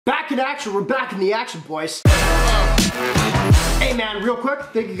Back in action, we're back in the action, boys. Hey man, real quick,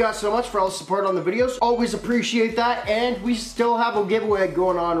 thank you guys so much for all the support on the videos. Always appreciate that, and we still have a giveaway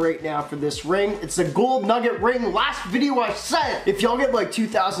going on right now for this ring. It's a gold nugget ring. Last video I said, if y'all get like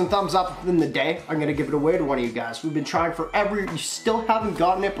 2,000 thumbs up within the day, I'm gonna give it away to one of you guys. We've been trying forever, you still haven't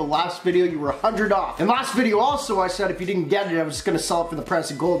gotten it, but last video you were 100 off. And last video also I said if you didn't get it, I was just gonna sell it for the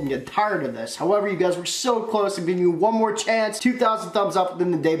price of gold and get tired of this. However, you guys were so close, I'm giving you one more chance. 2,000 thumbs up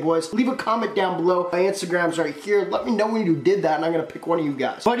within the day, boys. Leave a comment down below. My Instagram's right here. Let me know when you did that, and I'm gonna pick one of you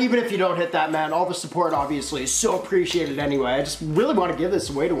guys. But even if you don't hit that, man, all the support obviously is so appreciated anyway. I just really want to give this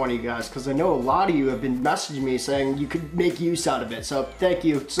away to one of you guys because I know a lot of you have been messaging me saying you could make use out of it. So thank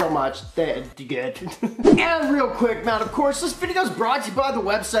you so much. Good. And real quick, man, of course, this video is brought to you by the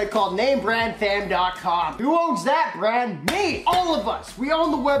website called NameBranFam.com. Who owns that brand? Me! All of us! We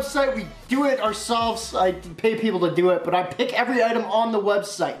own the website, we do it ourselves. I pay people to do it, but I pick every item on the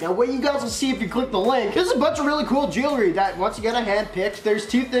website. Now, what you guys will see if you click the link, there's a bunch of really cool jewelry that once you get a hand picked, there's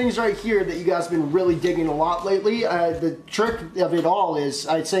two things right here that you guys have been really digging a lot lately. The trick of it all is,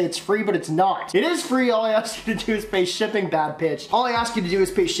 I'd say it's free, but it's not. It is free, all I ask you to do is pay shipping, bad pitch. All I ask you to do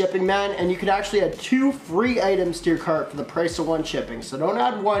is pay shipping, man, and you can actually add 2 free items to your cart for the price of 1 shipping. So don't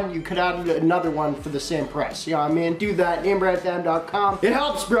add one, you could add another one for the same price. You know what I mean? Do that, NameBranFam.com. It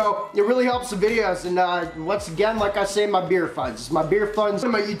helps, bro. It really helps the videos, and once again, like I say, my beer funds. My beer funds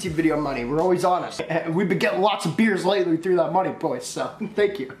and my YouTube video money. We're always honest. We've been getting lots of beers lately through that money, boys, so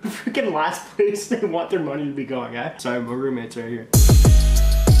thank you. Freaking last place, they want their money to be going, eh? Sorry, my roommate's right here.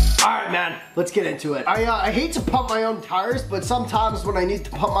 Alright, man, let's get into it. I hate to pump my own tires, but sometimes when I need to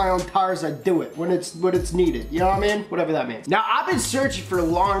pump my own tires, I do it when it's needed. You know what I mean? Whatever that means. Now, I've been searching for a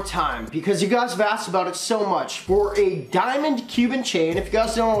long time because you guys have asked about it so much for a diamond Cuban chain. If you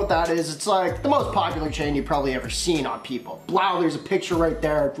guys don't know what that is, it's like the most popular chain you've probably ever seen on people. Wow, there's a picture right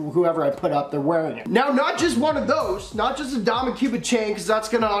there. Whoever I put up, they're wearing it. Now, not just one of those, not just a diamond Cuban chain, because that's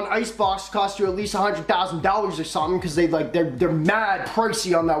gonna on Icebox cost you at least $100,000 or something, because they're mad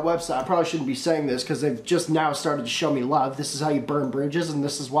pricey on that website. I probably shouldn't be saying this because they've just now started to show me love. This is how you burn bridges, and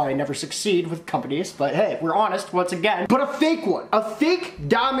this is why I never succeed with companies. But hey, we're honest once again. But a fake one. A fake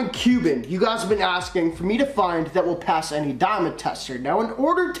diamond Cuban you guys have been asking for me to find that will pass any diamond tester. Now, in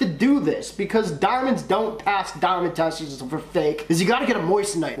order to do this, because diamonds don't pass diamond testers for fake, is you gotta get a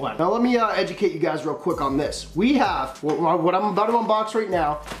moissanite one. Now, let me educate you guys real quick on this. We have, what I'm about to unbox right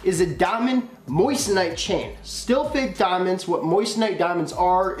now, is a diamond moissanite chain. Still fake diamonds. What moissanite diamonds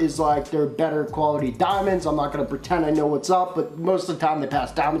are is like they're better quality diamonds. I'm not gonna pretend I know what's up, but most of the time they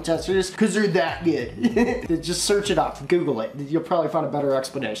pass diamond testers because they're that good. Just search it up, Google it. You'll probably find a better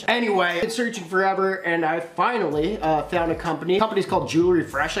explanation. Anyway, I've been searching forever and I finally found a company. The company's called Jewelry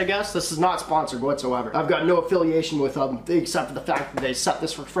Fresh, I guess. This is not sponsored whatsoever. I've got no affiliation with them except for the fact that they set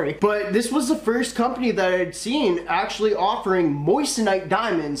this for free. But this was the first company that I'd seen actually offering moissanite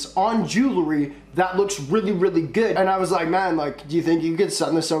diamonds on jewelry that looks really, really good. And I was like, man, like, do you think you could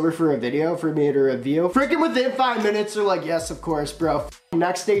send this over for a video for me to review? Freaking within 5 minutes, they're like, yes, of course, bro.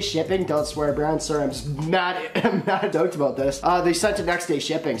 Next day shipping, don't swear, brand. Sorry, I'm just mad stoked about this. They sent it next day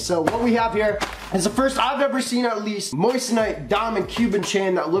shipping. So what we have here is the first I've ever seen, at least, moissanite diamond Cuban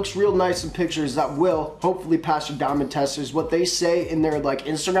chain that looks real nice in pictures that will hopefully pass your diamond testers. What they say in their like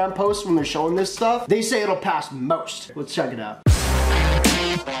Instagram posts when they're showing this stuff, they say it'll pass most. Let's check it out.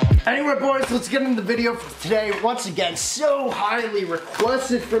 Anyway, boys, let's get into the video for today. Once again, so highly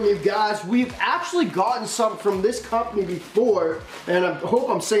requested from you guys. We've actually gotten some from this company before, and I hope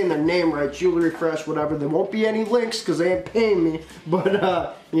I'm saying their name right, Jewelry Fresh, whatever. There won't be any links because they ain't paying me,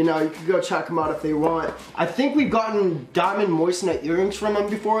 but you know, you can go check them out if they want. I think we've gotten diamond moissanite earrings from them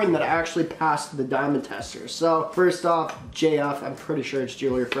before, and that actually passed the diamond tester. So first off, JF, I'm pretty sure it's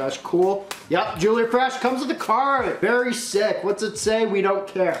Jewelry Fresh. Cool. Yep, Jewelry Fresh comes with a card. Very sick. What's it say? We don't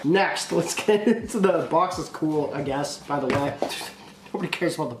care. Next, let's get into the box. Is cool, I guess, by the way. Nobody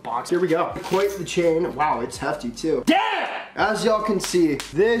cares about the box. Here we go. Quite the chain. Wow, it's hefty too. Damn! As y'all can see,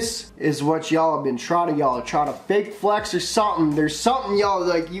 this is what y'all have been trying to. Y'all are trying to fake flex or something. There's something y'all,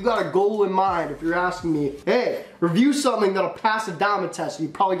 like, you got a goal in mind if you're asking me, hey, review something that'll pass a diamond tester. You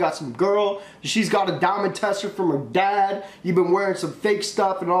probably got some girl, she's got a diamond tester from her dad. You've been wearing some fake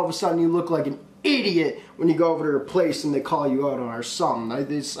stuff and all of a sudden you look like an idiot when you go over to her place and they call you out on her something. I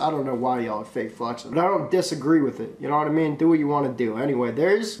don't know why y'all are fake flexing, but I don't disagree with it. You know what I mean? Do what you want to do. Anyway,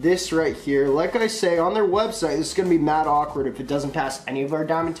 there's this right here. Like I say, on their website, this is going to be mad awkward if it doesn't pass any of our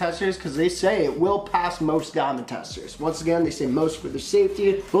diamond testers, because they say it will pass most diamond testers. Once again, they say most for their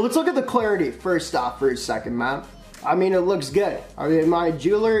safety. But let's look at the clarity first off for a second, man. I mean, it looks good. Am I a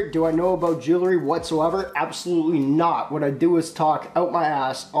jeweler? Do I know about jewelry whatsoever? Absolutely not. What I do is talk out my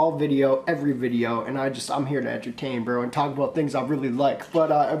ass all video, every video, and I'm here to entertain, bro, and talk about things I really like.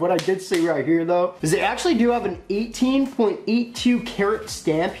 But what I did say right here, though, is they actually do have an 18.82 carat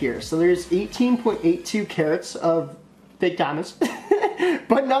stamp here. So there's 18.82 carats of fake diamonds.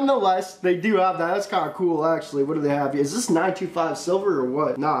 But nonetheless, they do have that. That's kind of cool, actually. What do they have here? Is this 925 silver or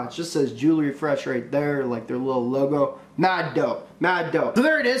what? Nah, it just says Jewelry Fresh right there, like their little logo. Mad dope, mad dope. So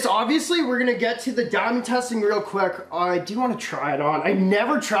there it is. Obviously, we're gonna get to the diamond testing real quick. I do want to try it on. I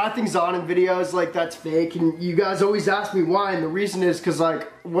never try things on in videos like that's fake, and you guys always ask me why, and the reason is because,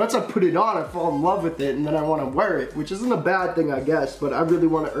 like, once I put it on, I fall in love with it, and then I want to wear it, which isn't a bad thing, I guess, but I really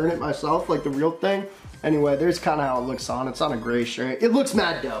want to earn it myself, like the real thing. Anyway, there's kind of how it looks on. It's on a gray shirt. It looks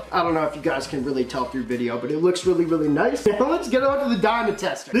mad dope. I don't know if you guys can really tell through video, but it looks really, really nice. Now let's get on to the diamond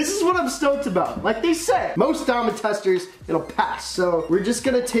tester. This is what I'm stoked about. Like they said, most diamond testers, it'll pass. So we're just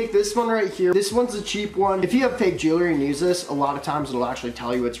gonna take this one right here. This one's a cheap one. If you have fake jewelry and use this, a lot of times it'll actually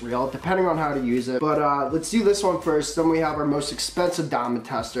tell you it's real, depending on how to use it. But let's do this one first. Then we have our most expensive diamond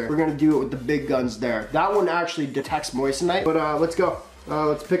tester. We're gonna do it with the big guns there. That one actually detects moissanite. But let's go.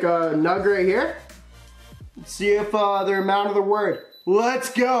 Let's pick a nug right here. Let's see if they're a man of their word. Let's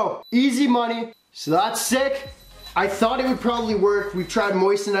go. Easy money. So that's sick. I thought it would probably work. We've tried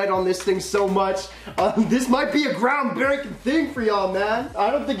moissanite on this thing so much. This might be a groundbreaking thing for y'all, man.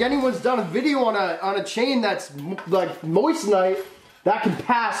 I don't think anyone's done a video on a chain that's like moissanite that can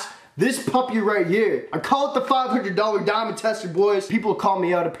pass this puppy right here. I call it the $500 diamond tester, boys. People call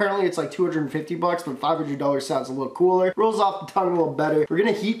me out. Apparently it's like 250 bucks, but $500 sounds a little cooler. Rolls off the tongue a little better. We're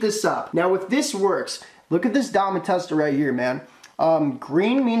gonna heat this up. Now if this works, look at this diamond tester right here, man.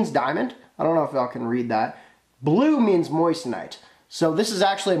 Green means diamond. I don't know if y'all can read that. Blue means moissanite. So this is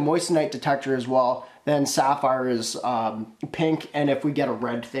actually a moissanite detector as well. Then sapphire is pink, and if we get a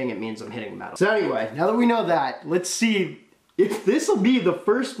red thing, it means I'm hitting metal. So anyway, now that we know that, let's see if this will be the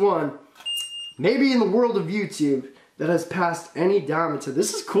first one, maybe in the world of YouTube, that has passed any diamond test.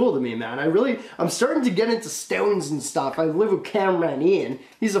 This is cool to me, man. I'm starting to get into stones and stuff. I live with cameraman Ian.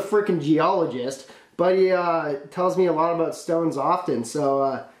 He's a freaking geologist, but he tells me a lot about stones often.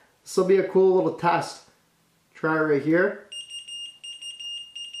 So this will be a cool little test. Try right here.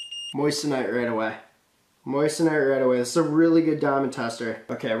 Moissanite right away. Moissanite right away. This is a really good diamond tester.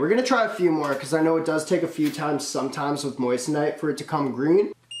 Okay, we're gonna try a few more because I know it does take a few times sometimes with moissanite for it to come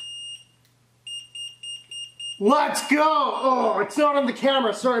green. Let's go! Oh, it's not on the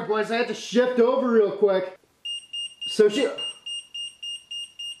camera. Sorry, boys. I had to shift over real quick. So let's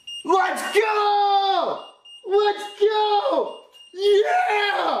go! Let's go!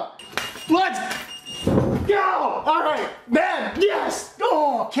 Yeah! Let's go! Alright, man, yes!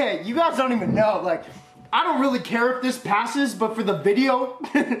 Oh, okay, you guys don't even know, like, I don't really care if this passes, but for the video,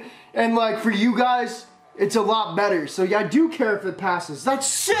 and like for you guys, it's a lot better. So yeah, I do care if it passes. That's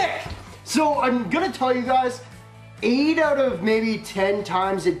sick! So I'm gonna tell you guys, 8 out of maybe 10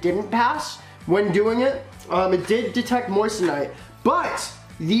 times it didn't pass when doing it. It did detect moissanite, but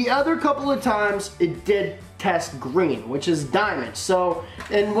the other couple of times it did test green, which is diamond. So,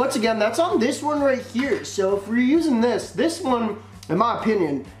 and once again, that's on this one right here. So if we're using this one, in my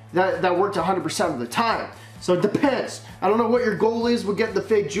opinion, that worked 100% of the time. So it depends. I don't know what your goal is with getting the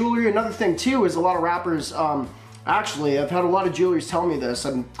fake jewelry. Another thing too is a lot of rappers, actually, I've had a lot of jewelers tell me this.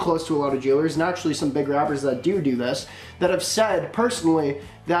 I'm close to a lot of jewelers, and actually some big rappers that do this, that have said personally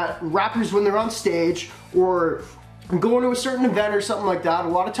that rappers, when they're on stage or going to a certain event or something like that, a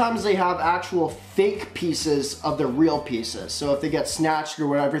lot of times they have actual fake pieces of the real pieces. So if they get snatched or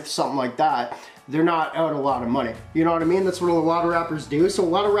whatever, something like that, they're not out a lot of money. You know what I mean? That's what a lot of rappers do. So a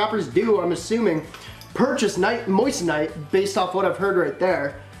lot of rappers do, I'm assuming, purchase moissanite based off what I've heard right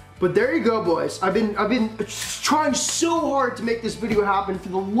there. But there you go, boys. I've been trying so hard to make this video happen for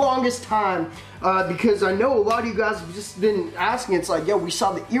the longest time because I know a lot of you guys have just been asking. It's like, yo, we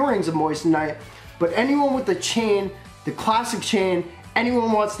saw the earrings of moissanite, but anyone with the chain, the classic chain,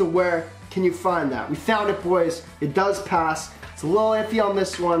 anyone wants to wear, can you find that? We found it, boys. It does pass. It's a little iffy on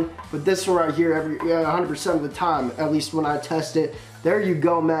this one, but this one right here, 100% of the time, at least when I test it. There you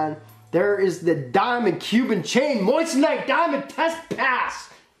go, man. There is the diamond Cuban chain moissanite diamond test pass.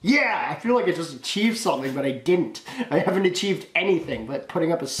 Yeah, I feel like I just achieved something, but I didn't. I haven't achieved anything but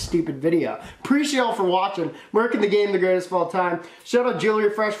putting up a stupid video. Appreciate y'all for watching. Working the game, the greatest of all time. Shout out Jewelry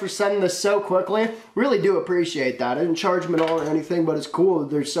Fresh for sending this so quickly. Really do appreciate that. I didn't charge them at all or anything, but it's cool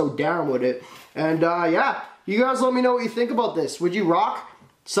that they're so down with it. And yeah, you guys let me know what you think about this. Would you rock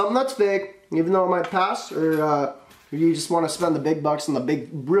something that's fake, even though it might pass, or you just want to spend the big bucks on the big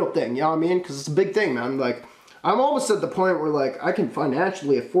real thing, you know what I mean? Because it's a big thing, man. Like, I'm almost at the point where like I can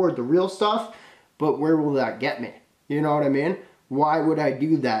financially afford the real stuff, but where will that get me? You know what I mean? Why would I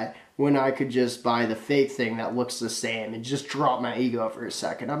do that when I could just buy the fake thing that looks the same and just drop my ego for a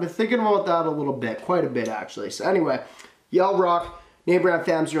second? I've been thinking about that a little bit, quite a bit actually. So anyway, y'all rock. NameBran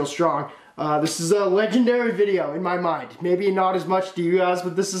fam's real strong. This is a legendary video in my mind. Maybe not as much to you guys,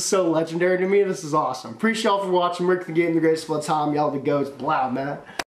 but this is so legendary to me. This is awesome. Appreciate y'all for watching. Rick the Game, the greatest of all time. Y'all the goats. Blah, man.